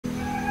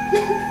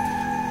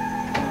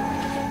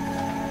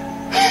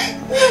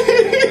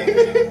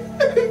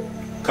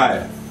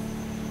Kyle.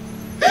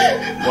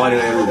 Go on in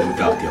the room and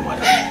talk to your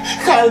mother.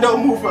 Kyle,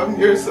 don't move from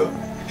here, sir.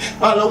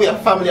 I know we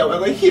have family and we're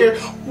going to hear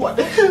what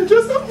the hell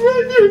just happened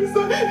right here,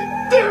 sir.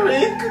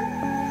 Derrick.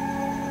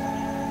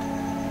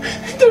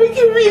 Derrick,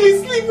 you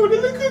really sleep with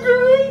a little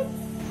girl?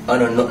 I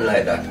know nothing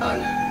like that,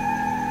 Anne.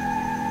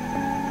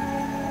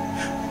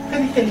 What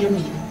the hell you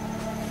mean?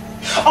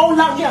 How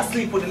long you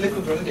sleep with a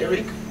little girl,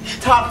 Derrick?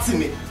 Talk to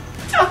me.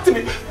 Talk to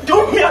me.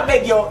 Don't me, I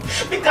beg you.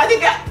 Because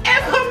if you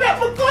ever met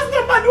my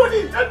cousin, I don't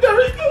need a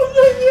Derrick. How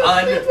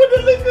long you sleep with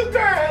a little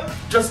girl?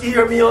 Just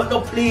hear me out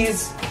now,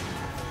 please.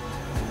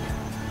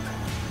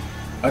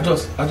 I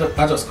just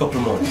couple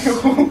months.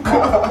 Oh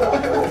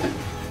God.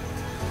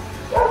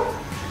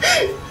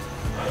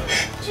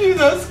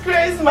 Jesus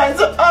Christ, man.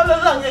 So all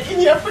along you're in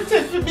here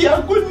pretend to be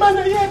a good man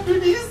and you have to do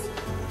this.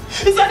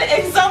 Is that the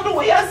example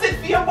where you set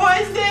for your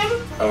boys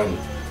them?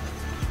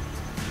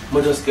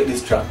 I just get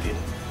distracted.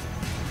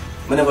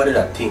 I never did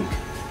that think.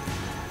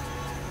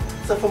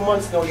 So for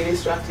months now you're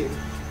distracted.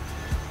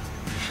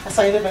 That's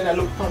why you never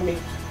look for me.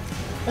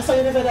 That's why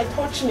you never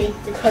touch me,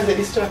 because you're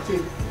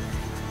distracted.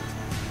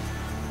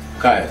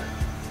 Kyle,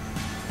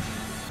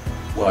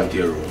 go into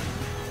your room.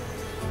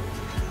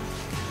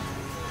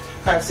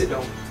 Kyle, sit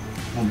down.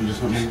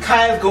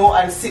 Kyle, go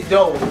and sit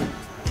down.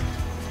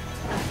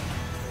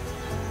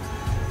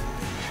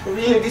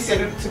 Really, this you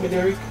do to me,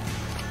 Derrick?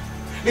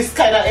 This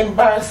kind of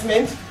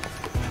embarrassment?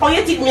 How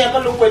you think me I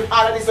gonna look when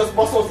all of this just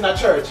bust out in a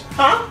church?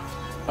 Huh?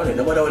 I don't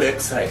know about the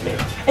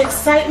excitement.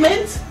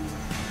 Excitement?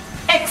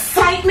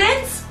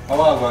 Excitement? How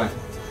are you going?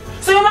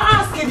 So I'm gonna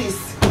ask you this.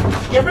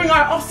 You bring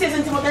her upstairs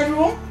into my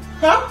bedroom?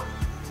 Huh?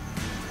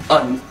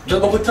 And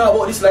just going to talk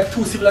about this like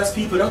two civilized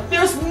people, no?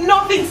 There's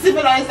nothing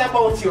civilized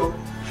about you.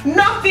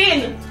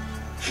 Nothing!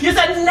 You're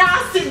a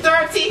nasty,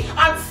 dirty,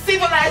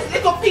 uncivilized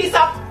little piece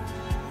of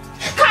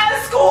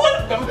Kyle school!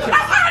 I'm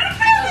out of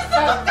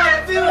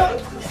Kyle school!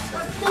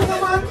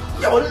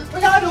 Yo, what you do?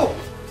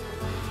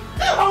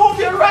 I hope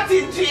you're rot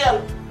in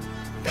jail!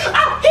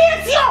 I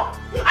hate you!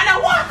 And I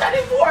want a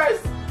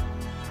divorce!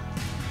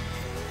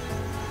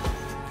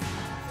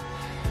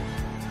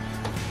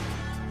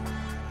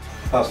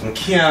 Pops, I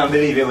can't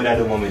believe it when I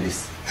do mommy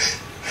this.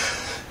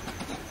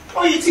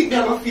 How you think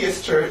they're gonna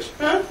face church,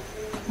 huh?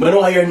 But I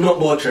don't hear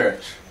nothing about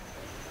church.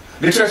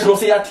 The church don't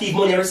say you thief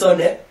money every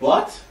Sunday.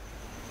 What?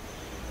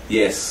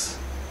 Yes.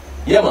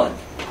 Yeah, man.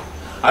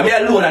 I'm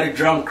here alone at the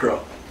drunk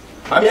crowd.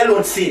 I'm here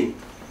alone sin.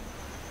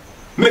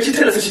 Make she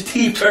tell us that she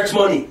thief church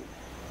money.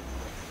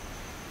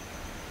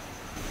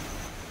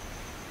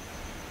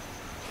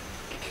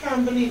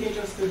 Can't believe you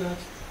just did that.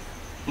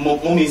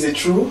 Mommy, is it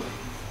true?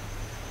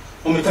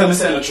 Mommy, tell me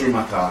say not true in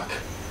my talk.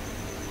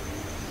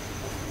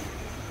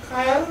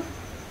 Kyle?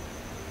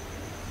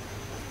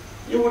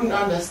 You wouldn't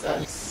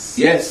understand.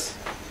 Yes.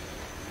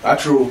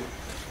 That's true.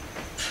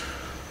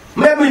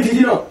 Maybe did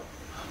you know?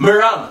 Me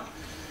wrong.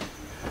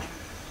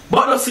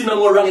 But not see no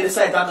more wrong in the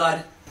sight of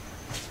God.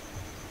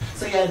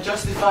 So you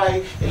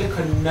justify your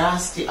little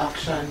nasty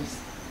actions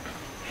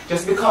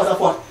just because of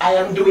what I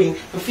am doing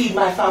to feed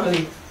my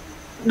family.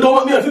 Don't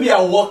want me to be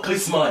a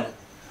workless man.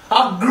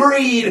 A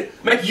greed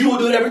make you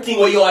do everything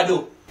what you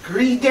do.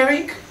 Greed,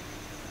 Derrick?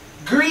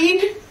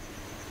 Greed?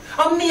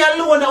 And me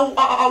alone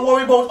I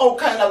worry about how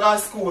kind of go to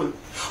school.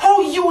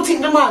 How you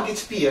think the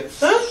mortgage paid?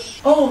 Huh?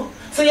 Oh,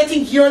 so you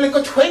think your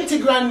little 20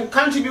 grand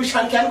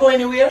contribution can go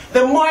anywhere?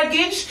 The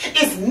mortgage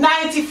is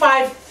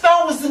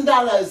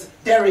 $95,000,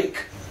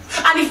 Derrick.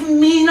 And if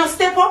me not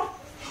step up,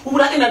 we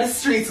would have in the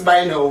streets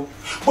by now.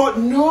 But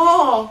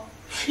no,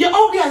 you're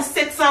out there and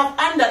sex off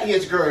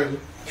underage girl.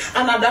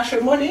 And now that's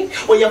your money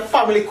what your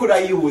family could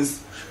have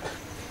used.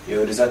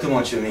 Yo, this is too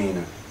much you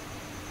mean.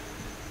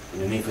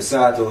 You need to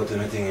sort out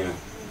anything, you know.